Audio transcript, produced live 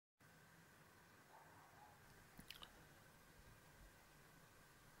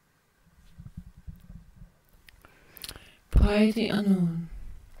Pai the unknown.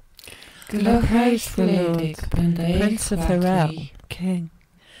 Glorreich volledig ben de Prince of the realm, King.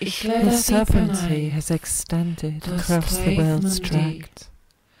 His sovereignty has extended across the world's tract.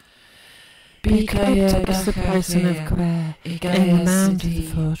 He kept the prison of Quer in the mount of the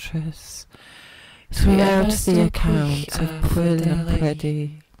fortress, throughout the account of Pwyll and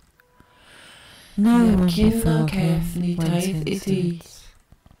Pwedi. No one before him went into it.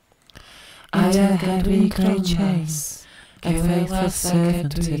 Under heavy grey chains, a faithful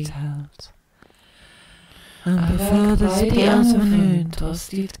servant it held. And before the spears of noon,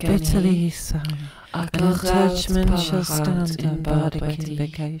 bitterly he sang, and judgment shall stand in bardic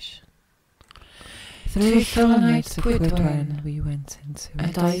invocation. Through the night of Ceridwen we went into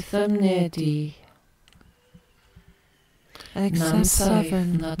it. Except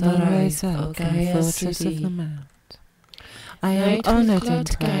seven none rose up from the fortress of the mount. I am honoured in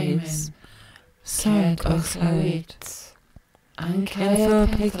praise, song of words, in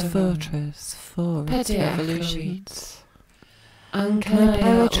four-picked fortress, four its revolutions. My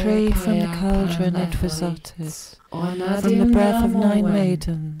poetry from the cauldron it was uttered, from the breath of 9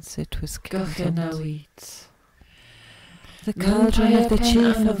 maidens it was kindled. The cauldron of the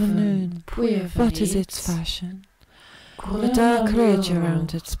chief of the noon, what is its fashion? The dark ridge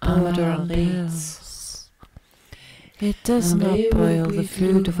around its border on pearls. It does not boil the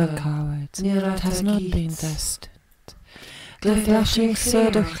food of a coward, it has not been destined. The flashing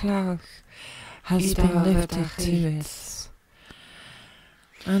sword of Llawch has been lifted to it,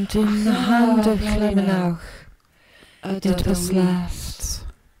 and in the hand of Llamenawch it was left,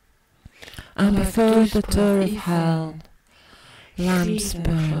 and before the door of hell lamps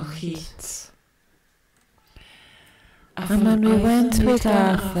burned. And when we went with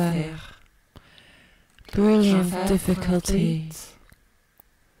Arthur, brilliant difficulty,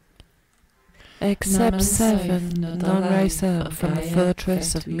 except 7 none rose up from the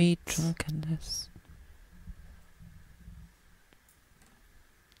fortress of mead drunkenness.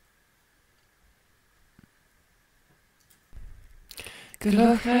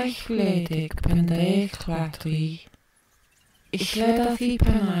 Glorreich volledig ben de chladwi. Ich led thi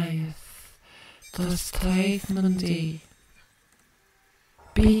penaidd, dros traeth mundi.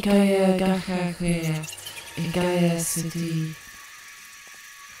 Bi gaia gacha chwer, I gaia sydi.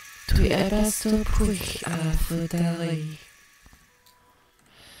 Dwi ebest o pwyll a ffwdeli.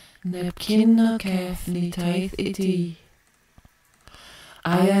 Neb cyn o cef ni taith I di.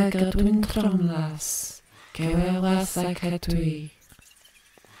 Aia gadwyn tromlas, gewelas ac edwi.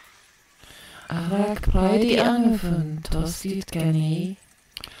 Arag praid I anghyfwn tos dyd gen I,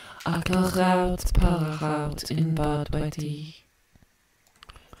 ac alrawd parachawd in bod wedi.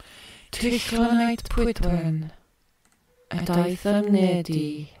 Twyllwanaid Pwydwen, a daeth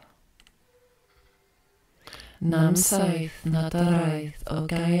ymnedi. Nam saith nad araith o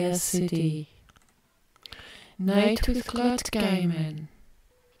gaia sydi. Naid wythlod gaimen,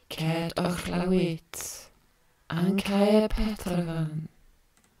 ced o chlawit, an caia petrafan,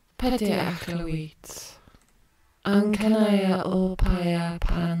 pedi a chlawit. An canaia o paia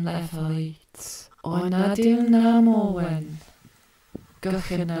pan lefolit, o nadiw na mowen,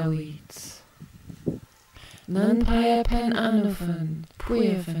 gychynawit. Nan paia pen anwfyn,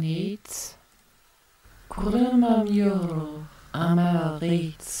 pwyfyn it, Gwrym am euro am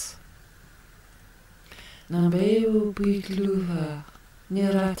rit. Nan bew bwyd lwfa,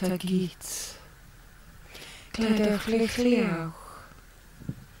 nir at a git. Gledwch lichliawch,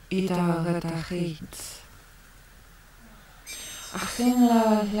 I dawr y da chit. Ach yn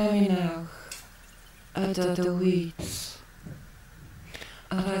la leminawch, yda dy wyt.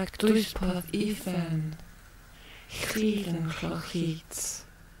 Arag dwyspodd ifen, chyd yn chlochit.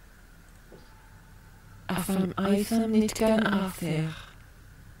 A pham aetham nid gan Arthur,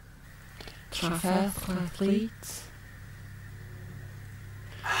 trafferth chladlit,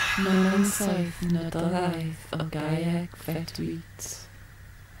 na'n saith nydolaeth o gaeg fedwyd.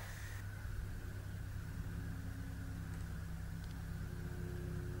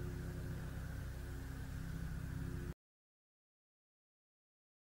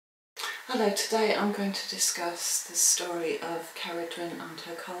 Hello, today I'm going to discuss the story of Ceridwen and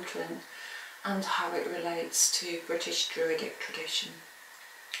her cauldron and how it relates to British Druidic tradition.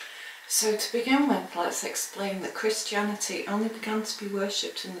 So to begin with, let's explain that Christianity only began to be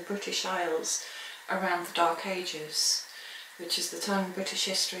worshipped in the British Isles around the Dark Ages, which is the time in British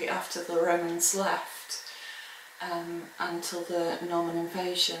history after the Romans left until the Norman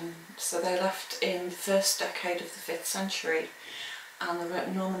invasion. So they left in the first decade of the 5th century, and the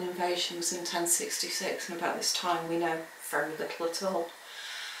Norman invasion was in 1066, and about this time we know very little at all.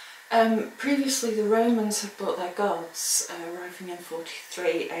 Previously the Romans had brought their gods, arriving in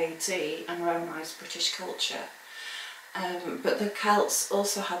 43 AD, and Romanised British culture. But the Celts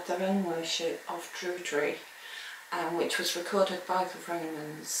also had their own worship of Druidry, which was recorded by the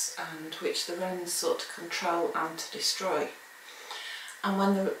Romans and which the Romans sought to control and to destroy. And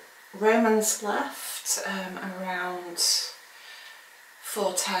when the Romans left around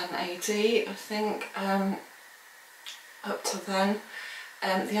 410 AD, I think, up to then,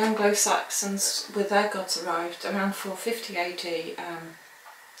 the Anglo-Saxons with their gods arrived around 450 AD,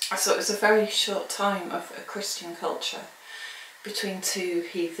 so it was a very short time of a Christian culture between two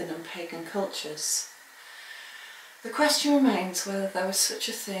heathen and pagan cultures. The question remains whether there was such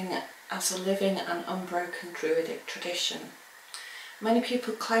a thing as a living and unbroken Druidic tradition. Many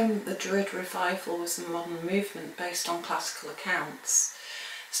people claim that the Druid revival was a modern movement based on classical accounts.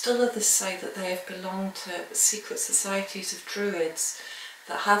 Still others say that they have belonged to secret societies of Druids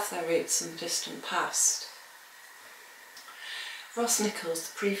that have their roots in the distant past. Ross Nichols,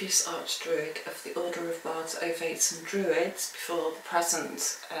 the previous Archdruid of the Order of Bards, Ovates and Druids, before the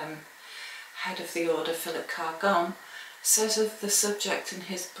present head of the order, Philip Cargon, says of the subject in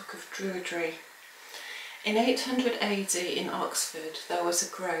his book of Druidry: in 800 AD in Oxford there was a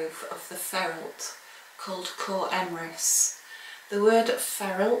grove of the ferult called Cor Emrys. The word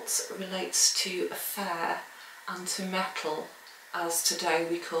ferult relates to a fair and to metal, as today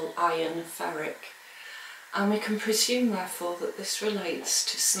we call iron ferric, and we can presume therefore that this relates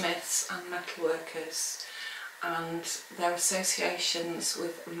to smiths and metalworkers and their associations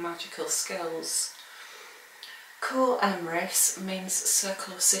with magical skills. Cor Emrys means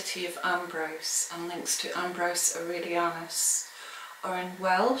circle or city of Ambrose and links to Ambrose Aurelianus, or in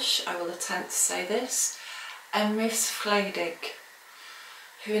Welsh, I will attempt to say this, Emrys Fledig,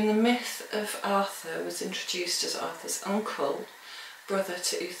 who in the myth of Arthur was introduced as Arthur's uncle, brother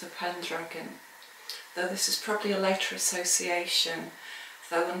to Uther Pendragon, though this is probably a later association,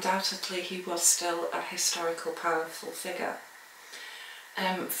 though undoubtedly he was still a historical powerful figure.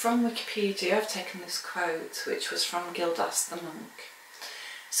 From Wikipedia I've taken this quote, which was from Gildas the monk.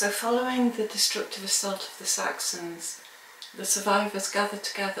 So following the destructive assault of the Saxons, the survivors gathered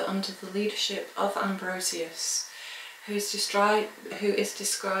together under the leadership of Ambrosius, who is described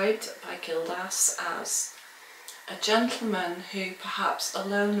by Gildas as a gentleman who, perhaps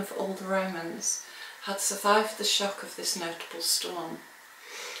alone of all the Romans, had survived the shock of this notable storm.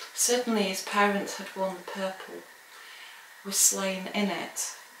 Certainly his parents had worn the purple, were slain in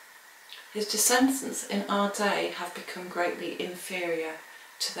it. His descendants in our day have become greatly inferior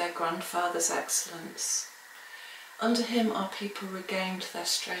to their grandfather's excellence. Under him our people regained their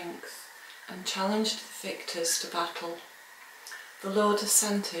strength and challenged the victors to battle. The Lord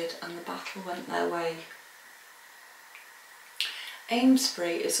assented and the battle went their way.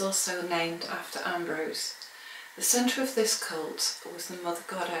 Amesbury is also named after Ambrose. The centre of this cult was the mother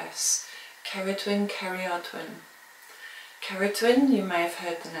goddess, Ceridwen. Ceridwen, you may have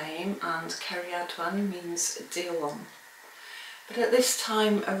heard the name, and Ceridwen means dear one. But at this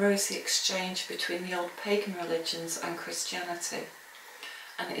time arose the exchange between the old pagan religions and Christianity,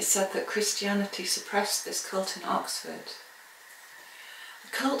 and it is said that Christianity suppressed this cult in Oxford.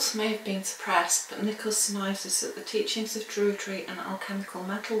 The cult may have been suppressed, but Nichols surmises that the teachings of Druidry and alchemical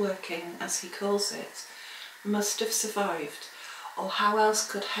metalworking, as he calls it, must have survived, or how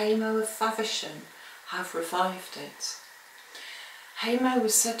else could Hamo of Faversham have revived it? Hamo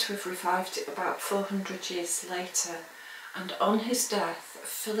was said to have revived it about 400 years later, and on his death,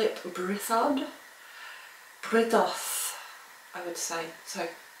 Philip Bridoth, I would say, so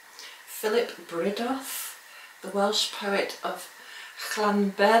Philip Bridoth, the Welsh poet of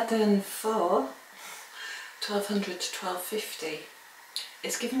Llanbedern IV, 1200 to 1250,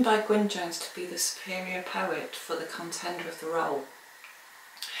 is given by Gwyn Jones to be the superior poet for the contender of the role.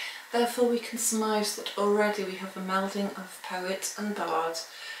 Therefore we can surmise that already we have a melding of poet and bard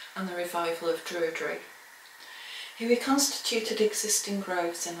and the revival of Druidry. He reconstituted existing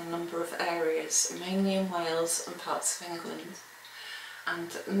groves in a number of areas, mainly in Wales and parts of England,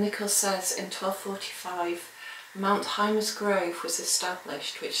 and Nichols says in 1245 Mount Hymas Grove was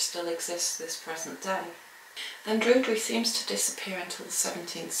established, which still exists this present day. Then Druidry seems to disappear until the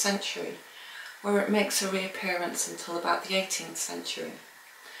 17th century, where it makes a reappearance until about the 18th century.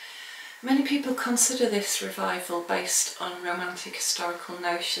 Many people consider this revival based on romantic historical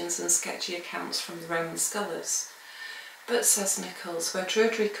notions and sketchy accounts from the Roman scholars. But, says Nichols, where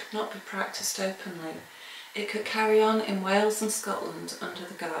Druidry could not be practised openly, it could carry on in Wales and Scotland under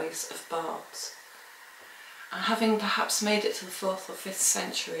the guise of bards, and having perhaps made it to the 4th or 5th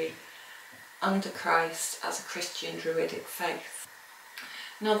century under Christ as a Christian Druidic faith.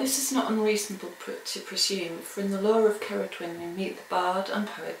 Now this is not unreasonable to presume, for in the lore of Ceridwen we meet the bard and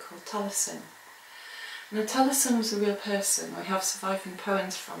poet called Taliesin. Now Taliesin was a real person. We have surviving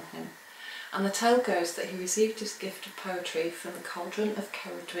poems from him, and the tale goes that he received his gift of poetry from the cauldron of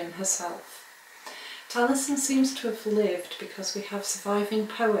Ceridwen herself. Taliesin seems to have lived because we have surviving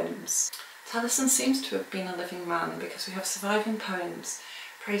poems. Taliesin seems to have been a living man because we have surviving poems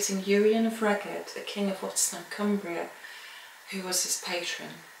praising Urien of Reged, a king of what is now Cumbria, who was his patron.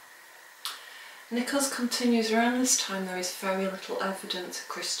 Nichols continues, around this time there is very little evidence of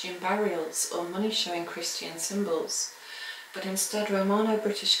Christian burials or money showing Christian symbols, but instead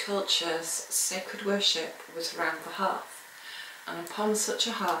Romano-British culture's sacred worship was around the hearth, and upon such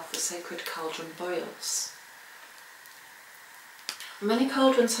a hearth the sacred cauldron boils. Many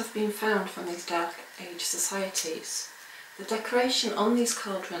cauldrons have been found from these Dark Age societies. The decoration on these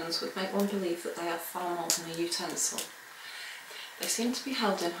cauldrons would make one believe that they are far more than a utensil. They seem to be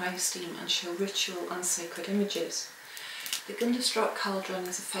held in high esteem and show ritual and sacred images. The Gundestrup cauldron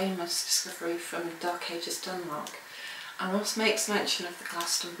is a famous discovery from Dark Ages Denmark, and Ross makes mention of the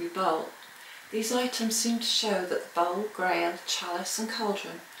Glastonbury bowl. These items seem to show that the bowl, grail, chalice and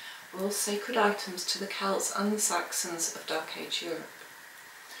cauldron were all sacred items to the Celts and the Saxons of Dark Age Europe.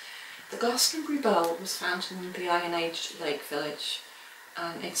 The Glastonbury bowl was found in the Iron Age lake village,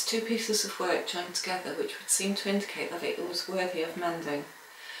 and it's two pieces of work joined together which would seem to indicate that it was worthy of mending.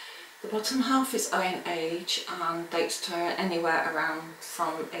 The bottom half is Iron Age and dates to anywhere around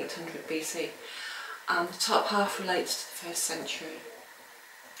from 800 BC, and the top half relates to the 1st century.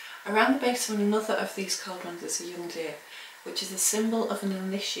 Around the base of another of these cauldrons is a young deer, which is a symbol of an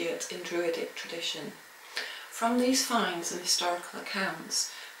initiate in Druidic tradition. From these finds and historical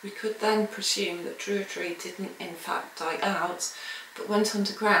accounts, we could then presume that Druidry didn't in fact die out, but went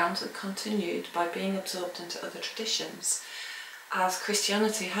underground and continued by being absorbed into other traditions, as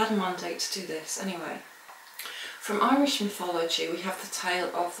Christianity had a mandate to do this anyway. From Irish mythology we have the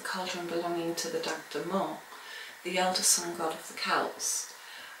tale of the cauldron belonging to the Dag de Mor, the elder sun god of the Celts,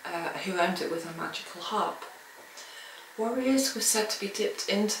 who owned it with a magical harp. Warriors were said to be dipped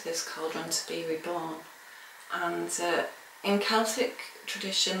into this cauldron to be reborn, and in Celtic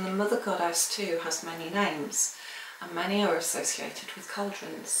tradition the mother goddess too has many names, and many are associated with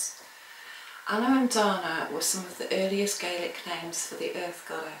cauldrons. Anna and Dana were some of the earliest Gaelic names for the earth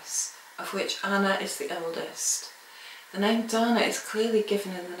goddess, of which Anna is the oldest. The name Dana is clearly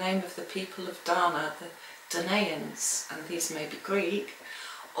given in the name of the people of Dana, the Danaans, and these may be Greek,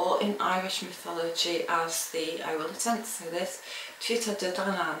 or in Irish mythology as the, I will attempt to say this, Tuatha De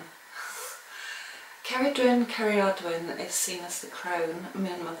Danann. Ceridwen is seen as the crone,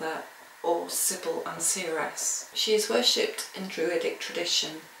 moon mother, or Sibyl and seeress. She is worshipped in Druidic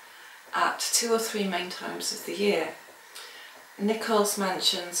tradition at 2 or 3 main times of the year. Nichols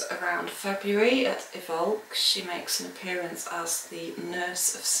mentions around February at Ivolk she makes an appearance as the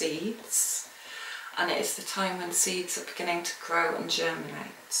nurse of seeds, and it is the time when seeds are beginning to grow and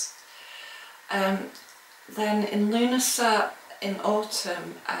germinate. Then in Lunasa in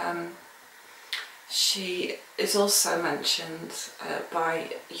autumn, she is also mentioned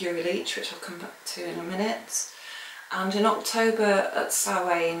by Uri Leach, which I'll come back to in a minute. And in October at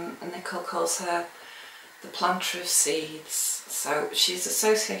Samhain, Nicol calls her the planter of seeds. So she's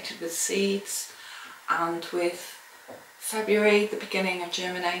associated with seeds and with February, the beginning of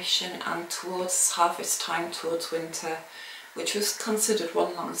germination, and towards harvest time, towards winter, which was considered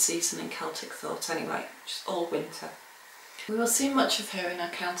one long season in Celtic thought anyway, which is all winter. We will see much of her in her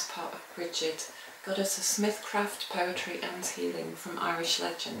counterpart of Bridget, goddess of smithcraft, poetry and healing from Irish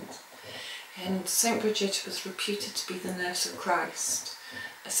legend. And St. Bridget was reputed to be the nurse of Christ,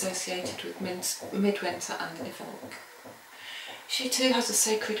 associated with midwinter and Ivolk. She too has a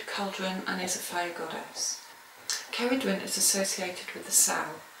sacred cauldron and is a fire goddess. Ceridwen is associated with the sow,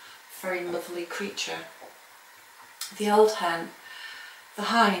 a very lovely creature, the old hen, the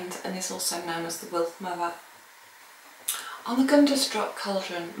hind, and is also known as the wolf mother. On the Gundestrup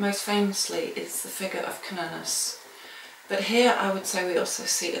cauldron, most famously, is the figure of Cernunnos, but here I would say we also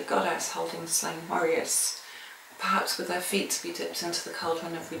see a goddess holding the slain warriors, perhaps with their feet to be dipped into the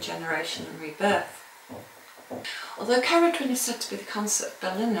cauldron of regeneration and rebirth. Although Ceridwen is said to be the consort of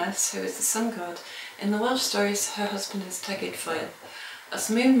Belinus, who is the sun god, in the Welsh stories her husband is Tegidfoil. As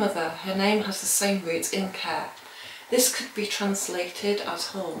moon mother, her name has the same root in Cer. This could be translated as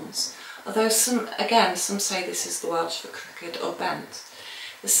horns, although some say this is the Welsh for crooked or bent.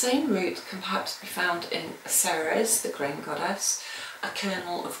 The same root can perhaps be found in Ceres, the grain goddess, a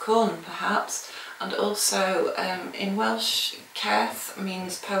kernel of corn perhaps, and also in Welsh, Certh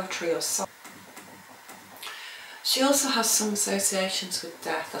means poetry or song. She also has some associations with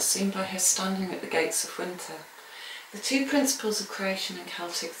death, as seen by her standing at the gates of winter. The two principles of creation in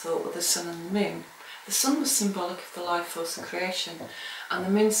Celtic thought were the sun and the moon. The sun was symbolic of the life force of creation, and the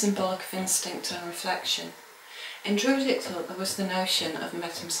moon symbolic of instinct and reflection. In Druidic thought there was the notion of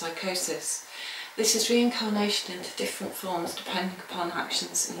metempsychosis. This is reincarnation into different forms depending upon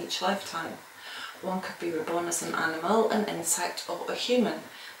actions in each lifetime. One could be reborn as an animal, an insect, or a human,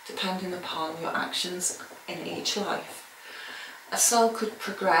 depending upon your actions in each life. A soul could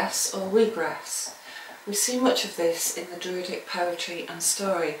progress or regress. We see much of this in the Druidic poetry and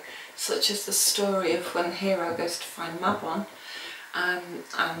story, such as the story of when the hero goes to find Mabon,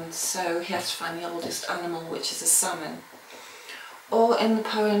 and so he has to find the oldest animal, which is a salmon. Or in the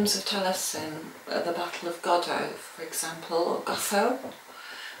poems of Taliesin, the Battle of Goddo, for example, or Gotho,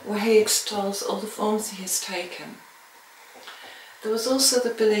 where he extols all the forms he has taken. There was also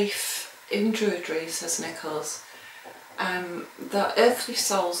the belief in Druidry, says Nichols, that earthly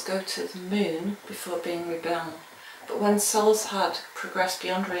souls go to the moon before being reborn, but when souls had progressed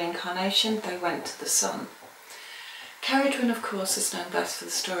beyond reincarnation, they went to the sun. Ceridwen, of course, is known best for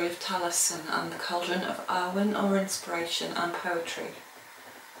the story of Taliesin and the cauldron of Arwen, or inspiration and poetry.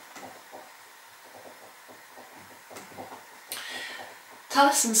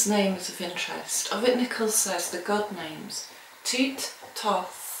 Taliesin's name is of interest. Of it, Nichols says the god names Tut,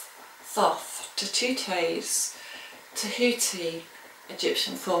 Thoth, Thoth, Tatutes, Tahuti,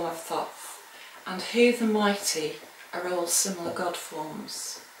 Egyptian form of Thoth, and Hu the Mighty are all similar god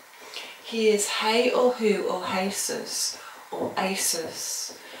forms. He is He or Hu or Hasus or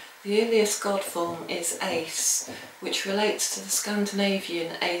Asus. The earliest god form is Ace, which relates to the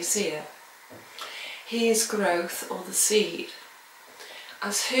Scandinavian Aesir. He is growth or the seed.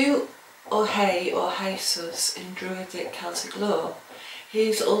 As Hu or He or Jesus in Druidic Celtic lore, he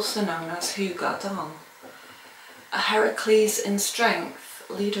is also known as Hu Gardan. A Heracles in strength,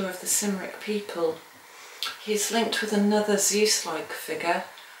 leader of the Cymric people, he is linked with another Zeus-like figure,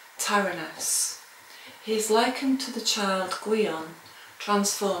 Tyrannus. He is likened to the child Gwion,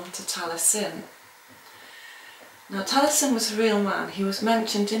 transformed to Taliesin. Now Taliesin was a real man. He was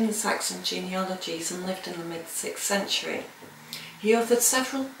mentioned in the Saxon genealogies and lived in the mid-6th century. He authored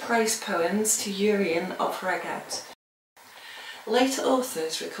several praise poems to Urien of Reget. Later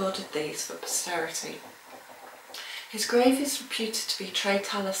authors recorded these for posterity. His grave is reputed to be Tre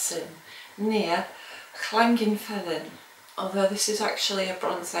Taliesin, near Llanginfelin, although this is actually a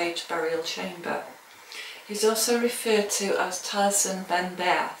Bronze Age burial chamber. He is also referred to as Taliesin ben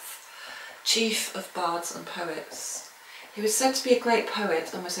Beath, chief of bards and poets. He was said to be a great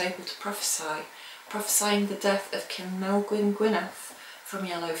poet and was able to prophesy, prophesying the death of King Melgwyn Gwyneth from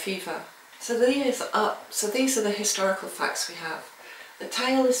yellow fever. So these are the historical facts we have. The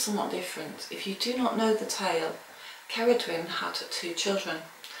tale is somewhat different. If you do not know the tale, Ceridwen had 2 children.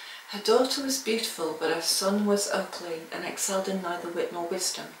 Her daughter was beautiful, but her son was ugly and excelled in neither wit nor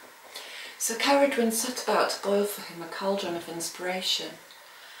wisdom. So Ceridwen set about to boil for him a cauldron of inspiration,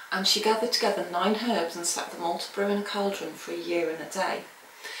 and she gathered together 9 herbs and set them all to brew in a cauldron for a year and a day.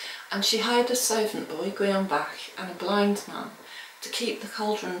 And she hired a servant boy, Gwionbach, and a blind man to keep the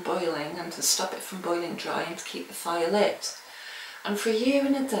cauldron boiling and to stop it from boiling dry and to keep the fire lit. And for a year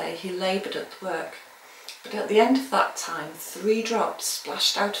and a day he laboured at the work. But at the end of that time 3 drops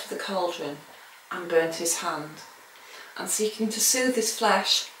splashed out of the cauldron and burnt his hand. And seeking to soothe his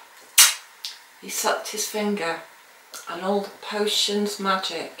flesh, he sucked his finger, and all the potion's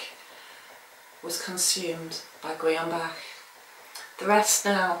magic was consumed by Gwionbach. The rest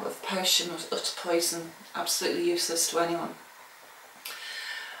now of the potion was utter poison, absolutely useless to anyone.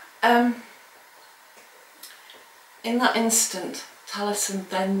 In that instant, Taliesin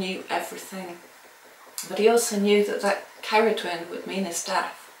then knew everything, but he also knew that Ceridwen would mean his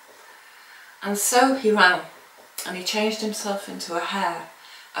death. And so he ran, and he changed himself into a hare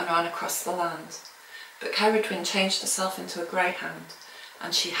and ran across the land. But Ceridwen changed herself into a greyhound,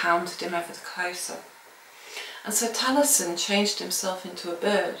 and she hounded him ever the closer. And so Taliesin changed himself into a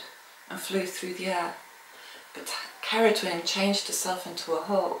bird and flew through the air. But Ceridwen changed herself into a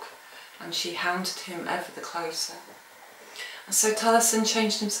hawk, and she hounded him ever the closer. And so Taliesin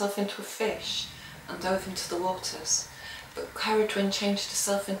changed himself into a fish and dove into the waters. But Ceridwen changed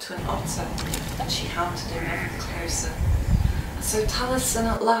herself into an otter, and she hounded him ever the closer. And so Taliesin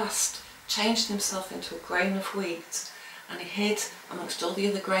at last changed himself into a grain of wheat, and he hid amongst all the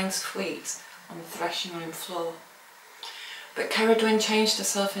other grains of wheat on the threshing room floor. But Ceridwen changed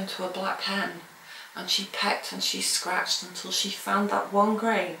herself into a black hen, and she pecked and she scratched until she found that one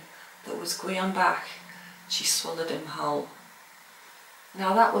grain that was Gwionbach. She swallowed him whole.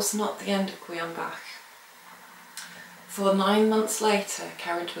 Now that was not the end of Gwionbach. For 9 months later,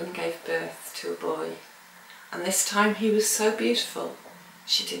 Ceridwen gave birth to a boy, and this time he was so beautiful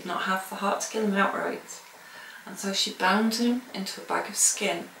she did not have the heart to kill him outright, and so she bound him into a bag of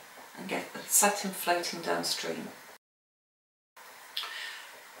skin and set him floating downstream.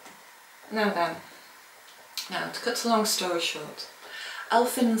 Now to cut a long story short,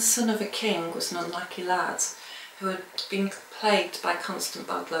 Elfyn, son of a king, was an unlucky lad who had been plagued by constant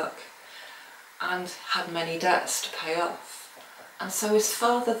bad luck and had many debts to pay off, and so his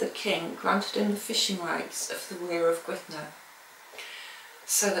father the king granted him the fishing rights of the Weir of Gwythnw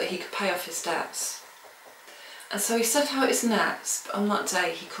so that he could pay off his debts. And so he set out his nets, but on that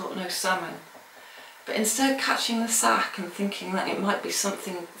day he caught no salmon. But instead of catching the sack and thinking that it might be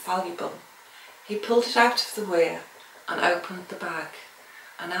something valuable, he pulled it out of the weir and opened the bag,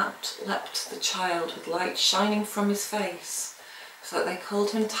 and out leapt the child with light shining from his face, so that they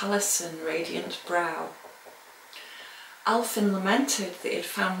called him Taliesin, Radiant Brow. Elfyn lamented that he had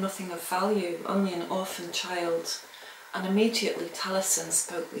found nothing of value, only an orphan child, and immediately Taliesin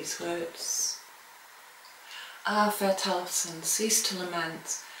spoke these words. Ah, fair Taliesin, cease to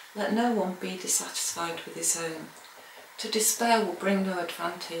lament, let no one be dissatisfied with his own. To despair will bring no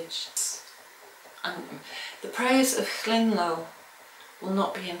advantage, and the prayers of Llynlo will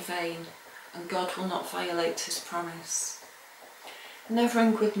not be in vain, and God will not violate his promise. Never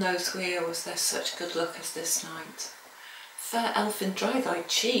in Gwythnw's weir was there such good luck as this night. Fair Elfyn, dry thy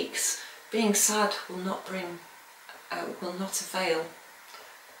cheeks, being sad will not avail.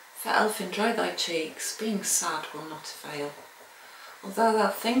 Fair Elfyn, dry thy cheeks, being sad will not avail. Although thou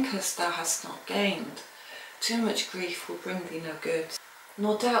thinkest thou hast not gained, too much grief will bring thee no good,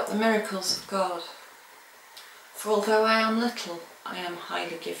 nor doubt the miracles of God. For although I am little, I am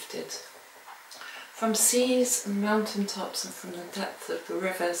highly gifted. From seas and mountain tops and from the depth of the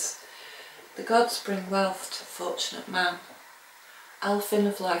rivers, the gods bring wealth to fortunate man. Elfyn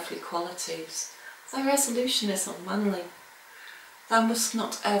of lively qualities, thy resolution is unmanly. Thou must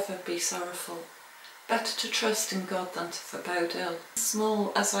not ever be sorrowful. Better to trust in God than to forebode ill.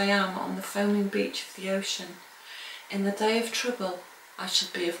 Small as I am on the foaming beach of the ocean, in the day of trouble I shall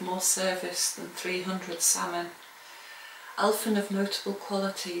be of more service than 300 salmon. Elfyn of notable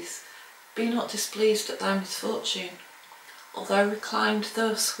qualities, be not displeased at thy misfortune. Although reclined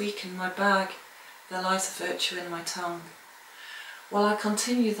thus weak in my bag, there lies a virtue in my tongue. While I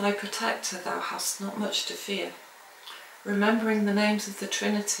continue thy protector, thou hast not much to fear. Remembering the names of the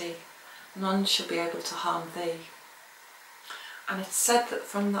Trinity, none shall be able to harm thee. And it is said that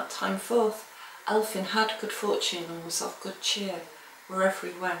from that time forth, Elfyn had good fortune and was of good cheer wherever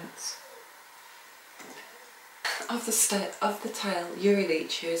he went. Of the tale,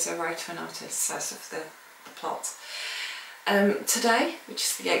 Druidry, who is a writer and artist, says of the plot. Today, which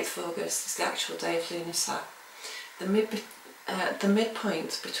is the 8th of August, is the actual day of Lunasa, the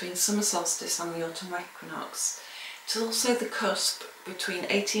midpoint between summer solstice and the autumn equinox. It is also the cusp between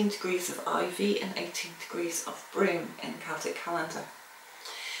 18 degrees of Ivy and 18 degrees of Broom in Celtic calendar.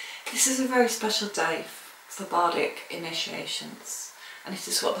 This is a very special day for bardic initiations, and it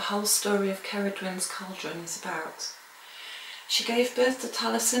is what the whole story of Ceridwen's cauldron is about. She gave birth to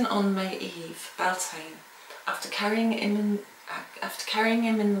Taliesin on May Eve, Beltane, after carrying him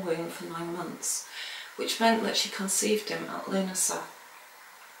in the womb for 9 months, which meant that she conceived him at Lunasa.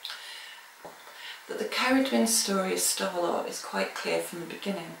 That the Ceridwen story of Starlaw is quite clear from the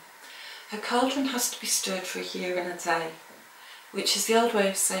beginning. Her cauldron has to be stirred for a year and a day, which is the old way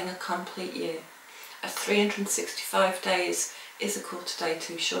of saying a complete year, as 365 days is a quarter day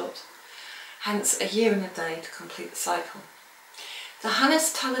too short, hence a year and a day to complete the cycle. The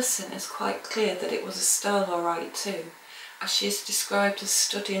Hannes Taliesin is quite clear that it was a Starlaw rite too, as she is described as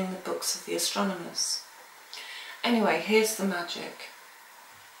studying the books of the astronomers. Anyway, here's the magic.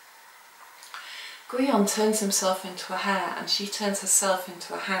 Gwion turns himself into a hare and she turns herself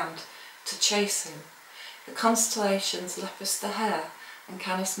into a hound to chase him. The constellations Lepus the hare and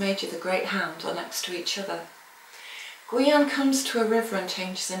Canis Major the great hound are next to each other. Gwion comes to a river and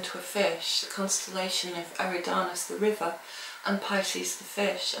changes into a fish. The constellation of Eridanus the river and Pisces the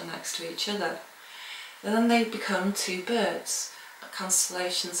fish are next to each other. Then they become 2 birds. The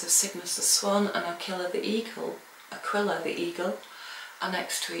constellations of Cygnus the swan and Aquila the eagle are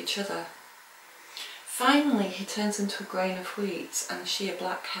next to each other. Finally he turns into a grain of wheat and she a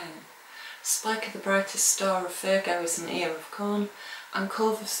black hen. Spica the brightest star of Virgo is an ear of corn, and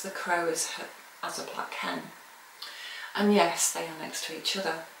Corvus the crow is as a black hen. And yes, they are next to each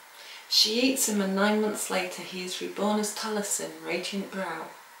other. She eats him and 9 months later he is reborn as Taliesin, Radiant Brow.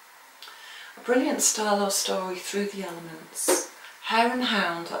 A brilliant Starlaw story through the elements. Hare and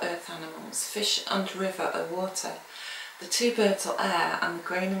hound are earth animals, fish and river are water, The two birds are air, and the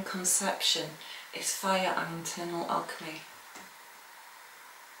grain and conception is fire and internal alchemy.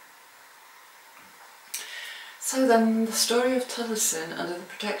 So then, in the story of Taliesin, under the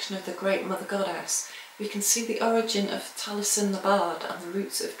protection of the great Mother Goddess, we can see the origin of Taliesin the Bard and the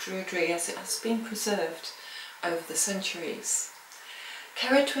roots of Druidry as it has been preserved over the centuries.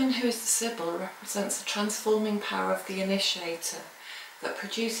 Ceridwen, who is the Sibyl, represents the transforming power of the initiator that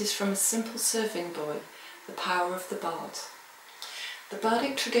produces from a simple serving boy the power of the bard. The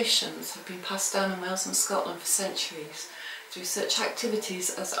bardic traditions have been passed down in Wales and Scotland for centuries through such activities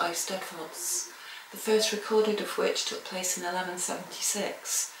as Eisteddfods, the first recorded of which took place in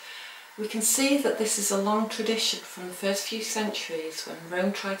 1176. We can see that this is a long tradition from the first few centuries when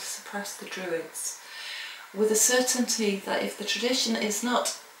Rome tried to suppress the Druids, with a certainty that if the tradition is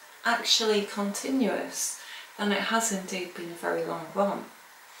not actually continuous, then it has indeed been a very long one.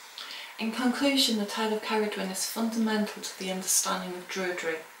 In conclusion, the tale of Ceridwen is fundamental to the understanding of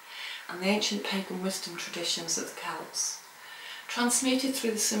Druidry and the ancient pagan wisdom traditions of the Celts. Transmuted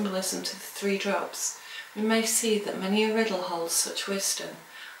through the symbolism to the three drops, we may see that many a riddle holds such wisdom,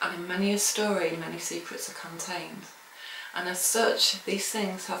 and in many a story many secrets are contained, and as such these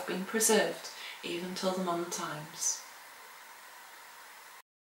things have been preserved even till the modern times.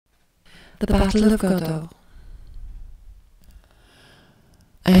 The Battle of Godor.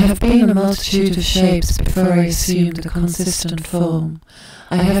 I have been a multitude of shapes before I assumed a consistent form.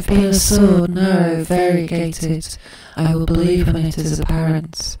 I have been a sword, narrow, variegated. I will believe when it is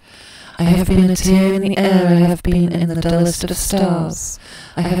apparent. I have been a tear in the air, I have been in the dullest of stars.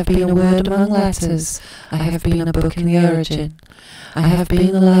 I have been a word among letters, I have been a book in the origin. I have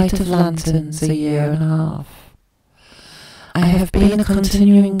been the light of lanterns a year and a half. I have been a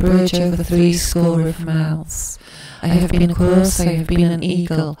continuing bridge over 80 of mouths. I have been a course, I have been an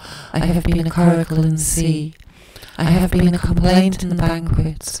eagle, I have been a coracle in the sea. I have been a complaint in the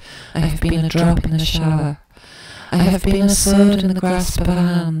banquet, I have been a drop in the shower. I have been a sword in the grasp of a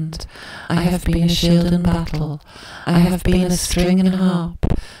hand, I have been a shield in battle, I have been a string and harp,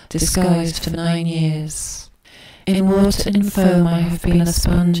 disguised for 9 years. In water in foam I have been a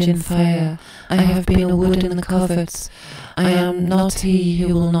sponge in fire, I have been a wood in the covert, I am not he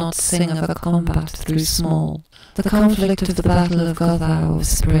who will not sing of a combat through small. The conflict of the battle of Godau of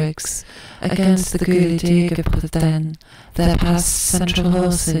Sprigs, against the Gwyledig of Pwdden, there passed central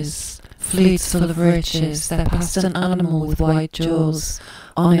horses, fleets full of riches, there passed an animal with wide jaws,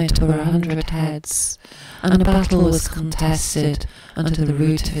 on it were 100 heads, and a battle was contested under the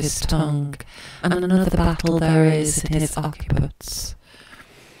root of his tongue, and another battle there is in his occiput.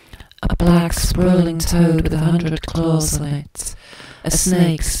 A black sprawling toad with 100 claws on it, a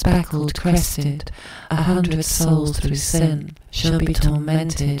snake speckled, crested, 100 souls through sin shall be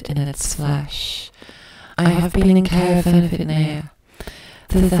tormented in its flesh. I have been in care of Enfineer,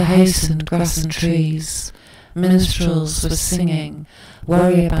 thither hastened grass and trees, minstrels were singing,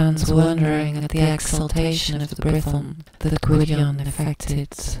 warrior bands were wondering at the exaltation of the Brython that Gwydion effected.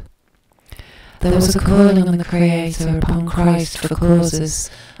 There was a calling on the Creator upon Christ for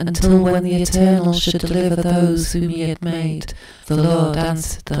causes, until when the Eternal should deliver those whom he had made, the Lord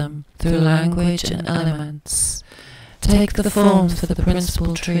answered them through language and elements. Take the forms for the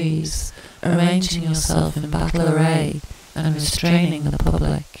principal trees, arranging yourself in battle array, and restraining the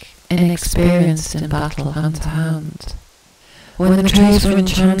public, inexperienced in battle hand to hand. When the trees were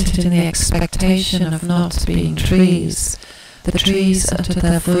enchanted in the expectation of not being trees, the trees uttered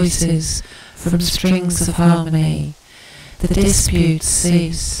their voices from strings of harmony. The dispute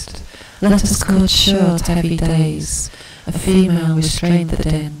ceased. Let us cut short heavy days. A female restrained the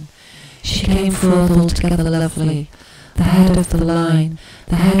din. She came forth altogether lovely. The head of the line,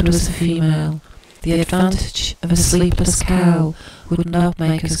 the head was a female. The advantage of a sleepless cow would not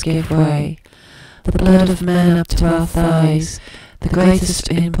make us give way. The blood of men up to our thighs, the greatest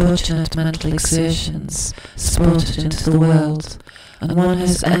importunate mental exertions, sported into the world, and one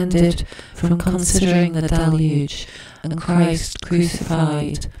has ended from considering the deluge, and Christ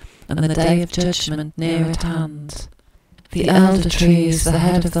crucified, and the day of judgment near at hand. The elder trees, the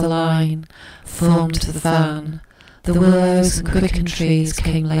head of the line, formed the van. The willows and quicken trees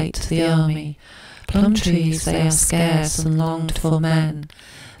came late to the army. Plum trees, they are scarce and longed for men.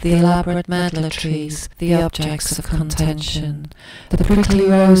 The elaborate medlar trees, the objects of contention. The prickly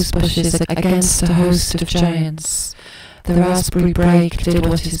rose bushes against a host of giants. The raspberry brake did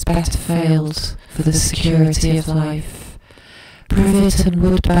what his better failed for the security of life. Privet and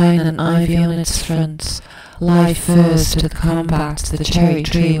woodbine and ivy on its front, lie first to the combat, the cherry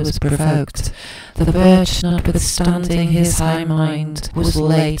tree was provoked. The birch, notwithstanding his high mind, was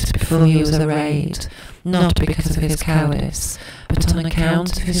late before he was arrayed. not because of his cowardice, but on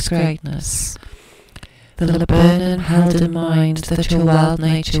account of his greatness. The laburnum held in mind that your wild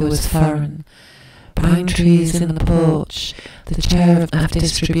nature was foreign. Pine trees in the porch, the chair of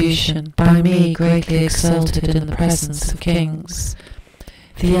distribution, by me greatly exalted in the presence of kings.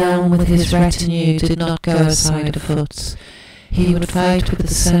 The elm with his retinue did not go aside a foot. He would fight with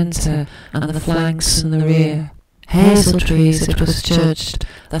the centre and the flanks and the rear. Hazel trees, it was judged,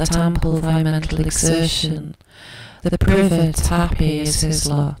 that ample thy mental exertion. The privet happy is his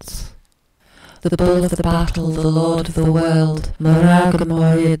lot. The bull of the battle, the lord of the world, Morag and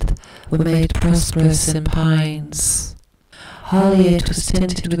Morid, were made prosperous in pines. Holly it was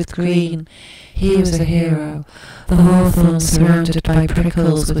tinted with green, he was a hero. The hawthorn surrounded by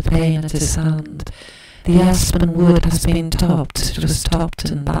prickles with pain at his hand. The aspen wood has been topped, it was topped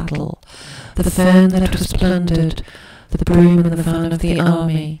in battle. The fern that was plundered, the broom and the van of the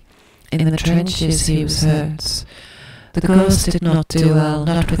army. In the trenches he was hurt. The gorse did not do well,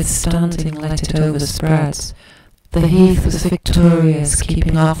 notwithstanding let it overspread. The heath was victorious,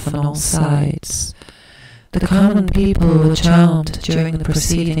 keeping off on all sides. The common people were charmed during the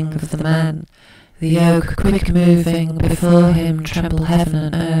proceeding of the men. The oak, quick moving, before him tremble heaven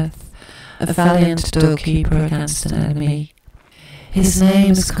and earth, a valiant doorkeeper against an enemy. His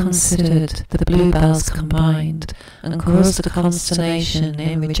name is considered, the bluebells combined, and caused a consternation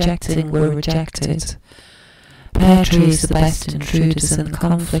in rejecting were rejected. Pear trees the best intruders in the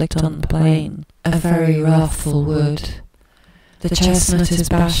conflict on the plain, a very wrathful wood. The chestnut is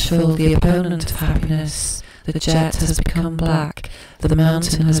bashful, the opponent of happiness. The jet has become black, the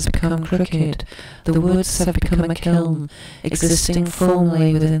mountain has become crooked, the woods have become a kiln, existing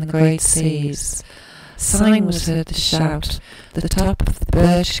formerly within the great seas. Sign was heard to shout, the top of the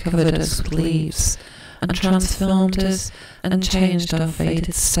birch covered us with leaves, and transformed us, and changed our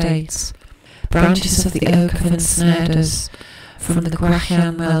fated state. Branches of the oak have ensnared us, from the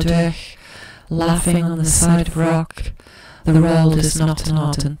Gwachan Meldrich, laughing on the side of rock. The world is not an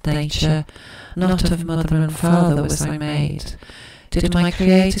ardent nature, not of mother and father was I made. Did my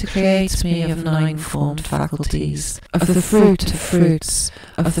Creator create me of 9 formed faculties, of the fruit of fruits,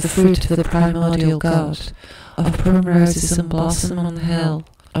 of the fruit of the primordial God, of primroses and blossom on the hill,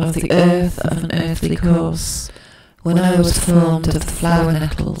 of the earth of an earthly course, when I was formed of the flower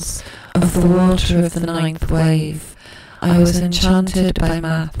nettles, of the water of the 9th wave, I was enchanted by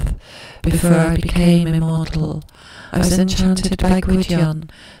math, before I became immortal. I was enchanted by Gwydion,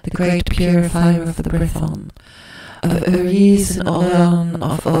 the great purifier of the Brython, of Uriz and Oran,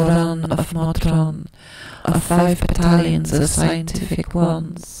 of Modron, of 5 battalions of scientific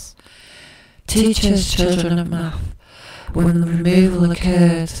ones. Teach us, children of math, when the removal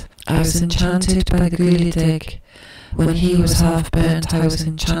occurred, I was enchanted by the Druidic. When he was half burnt, I was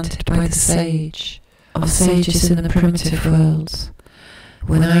enchanted by the sage, of sages in the primitive world.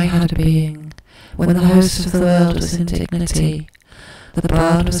 When I had a being, when the host of the world was in dignity, the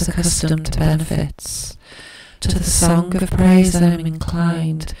bard was accustomed to benefits. To the song of praise I am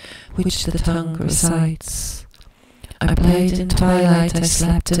inclined, which the tongue recites. I played in twilight, I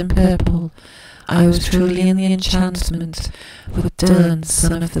slept in purple, I was truly in the enchantment, with Dylan,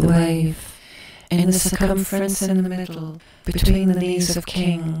 son of the wave. In the circumference in the middle, between the knees of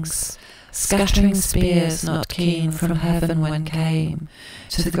kings, scattering spears not keen from heaven when came,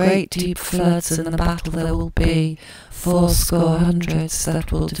 to the great deep floods in the battle there will be 80 hundreds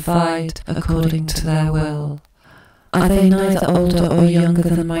that will divide according to their will. Are they neither older or younger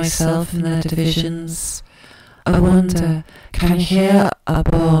than myself in their divisions? I wonder, can here are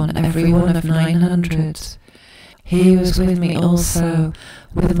born every one of 900? He was with me also,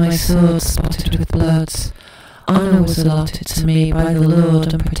 with my sword spotted with blood. Honour was allotted to me by the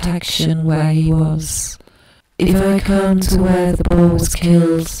Lord and protection where he was. If I come to where the boar was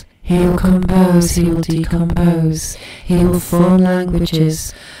killed, he will compose, he will decompose, he will form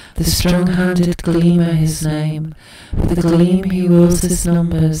languages, the strong-handed gleamer his name, with the gleam he rules his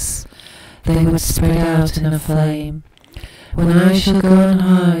numbers, they would spread out in a flame. When I shall go on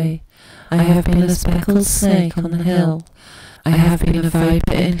high, I have been a speckled snake on the hill, I have been a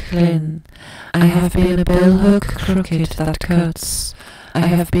viper in Llyn, I have been a billhook crooked that cuts, I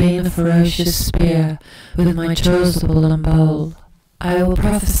have been a ferocious spear with my chasuble and bowl. I will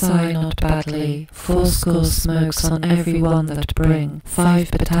prophesy not badly, 80 smokes on every one that bring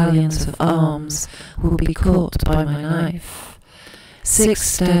 5 battalions of arms will be caught by my knife. 6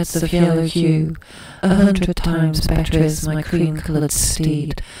 steads of yellow hue, 100 times better is my cream-coloured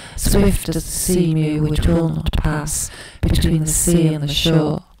steed, swift as the sea-mew which will not pass between the sea and the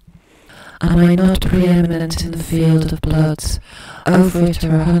shore. Am I not preeminent in the field of blood? Over it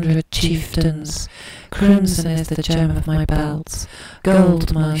are 100 chieftains. Crimson is the gem of my belt,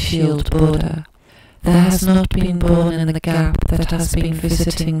 gold my shield border. There has not been born in the gap that has been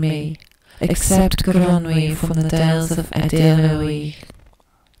visiting me, except Gronwy from the dales of Edirnwy.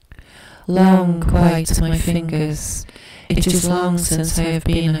 Long white my fingers, it is long since I have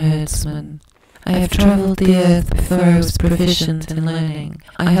been a herdsman. I have travelled the earth before I was proficient in learning.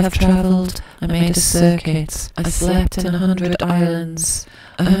 I have travelled, I made a circuit, I slept in 100 islands,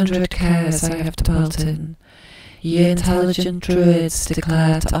 100 cares I have dwelt in. Ye intelligent Druids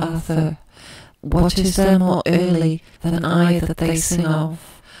declared to Arthur, what is there more early than I that they sing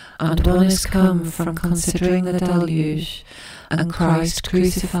of? And one is come from considering the deluge, and Christ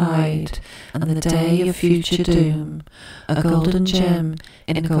crucified, and the day of future doom, a golden gem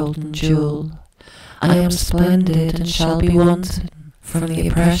in a golden jewel. I am splendid and shall be wanton from the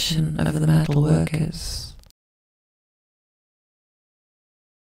oppression of the metal workers.